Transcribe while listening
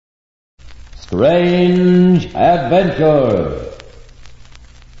Strange Adventure.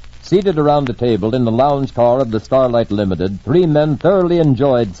 Seated around a table in the lounge car of the Starlight Limited, three men thoroughly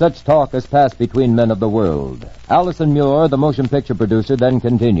enjoyed such talk as passed between men of the world. Allison Muir, the motion picture producer, then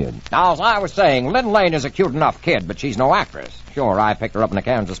continued. Now, as I was saying, Lynn Lane is a cute enough kid, but she's no actress. Sure, I picked her up in a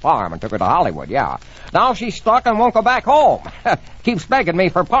Kansas farm and took her to Hollywood, yeah. Now she's stuck and won't go back home. Keeps begging me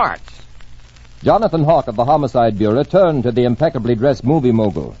for parts. Jonathan Hawk of the Homicide Bureau turned to the impeccably dressed movie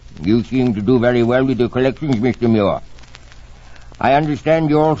mogul. You seem to do very well with your collections, Mr. Muir. I understand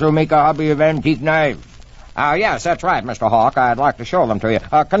you also make a hobby of antique knives. Yes, that's right, Mr. Hawk. I'd like to show them to you.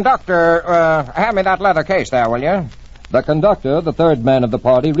 Conductor, hand me that leather case there, will you? The conductor, the third man of the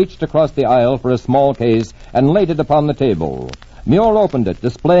party, reached across the aisle for a small case and laid it upon the table. Muir opened it,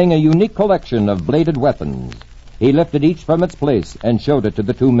 displaying a unique collection of bladed weapons. He lifted each from its place and showed it to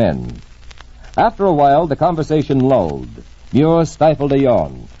the two men. After a while, the conversation lulled. Muir stifled a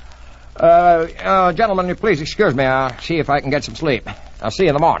yawn. Gentlemen, you please excuse me. I'll see if I can get some sleep. I'll see you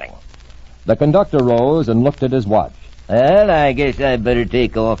in the morning. The conductor rose and looked at his watch. Well, I guess I'd better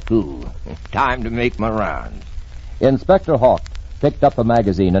take off, too. Time to make my rounds. Inspector Hawk picked up a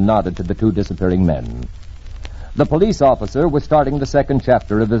magazine and nodded to the two disappearing men. The police officer was starting the second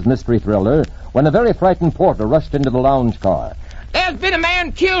chapter of his mystery thriller when a very frightened porter rushed into the lounge car. There's been a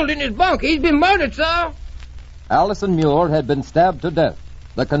man killed in his bunk. He's been murdered, sir. Allison Muir had been stabbed to death.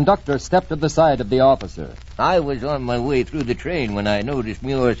 The conductor stepped to the side of the officer. I was on my way through the train when I noticed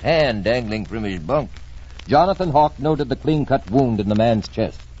Muir's hand dangling from his bunk. Jonathan Hawk noted the clean-cut wound in the man's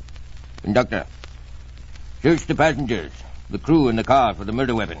chest. Conductor, search the passengers, the crew in the car for the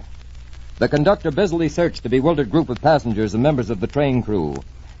murder weapon. The conductor busily searched the bewildered group of passengers and members of the train crew.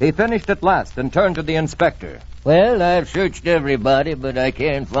 He finished at last and turned to the inspector. Well, I've searched everybody, but I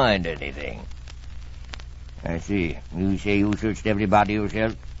can't find anything. I see. You say you searched everybody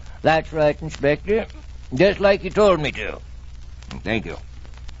yourself? That's right, Inspector. Just like you told me to. Thank you.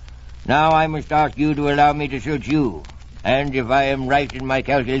 Now I must ask you to allow me to search you. And if I am right in my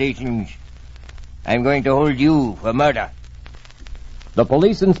calculations, I'm going to hold you for murder. The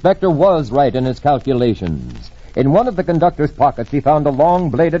police inspector was right in his calculations. In one of the conductor's pockets, he found a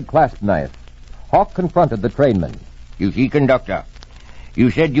long-bladed clasp knife. Hawk confronted the trainman. You see, Conductor,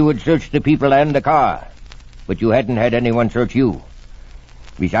 you said you would search the people and the car, but you hadn't had anyone search you.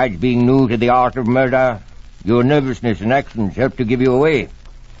 Besides being new to the art of murder, your nervousness and actions helped to give you away.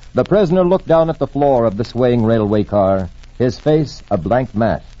 The prisoner looked down at the floor of the swaying railway car, his face a blank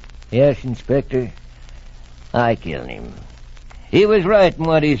mask. Yes, Inspector, I killed him. He was right in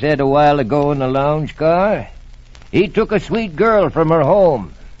what he said a while ago in the lounge car. He took a sweet girl from her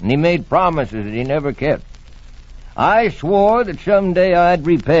home, and he made promises that he never kept. I swore that someday I'd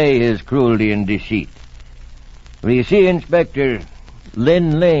repay his cruelty and deceit. Well, you see, Inspector,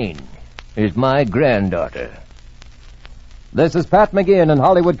 Lynn Lane is my granddaughter. This is Pat McGeehan in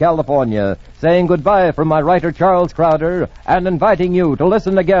Hollywood, California, saying goodbye from my writer Charles Crowder and inviting you to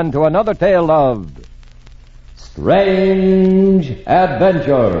listen again to another tale of Strange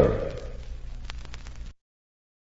Adventure.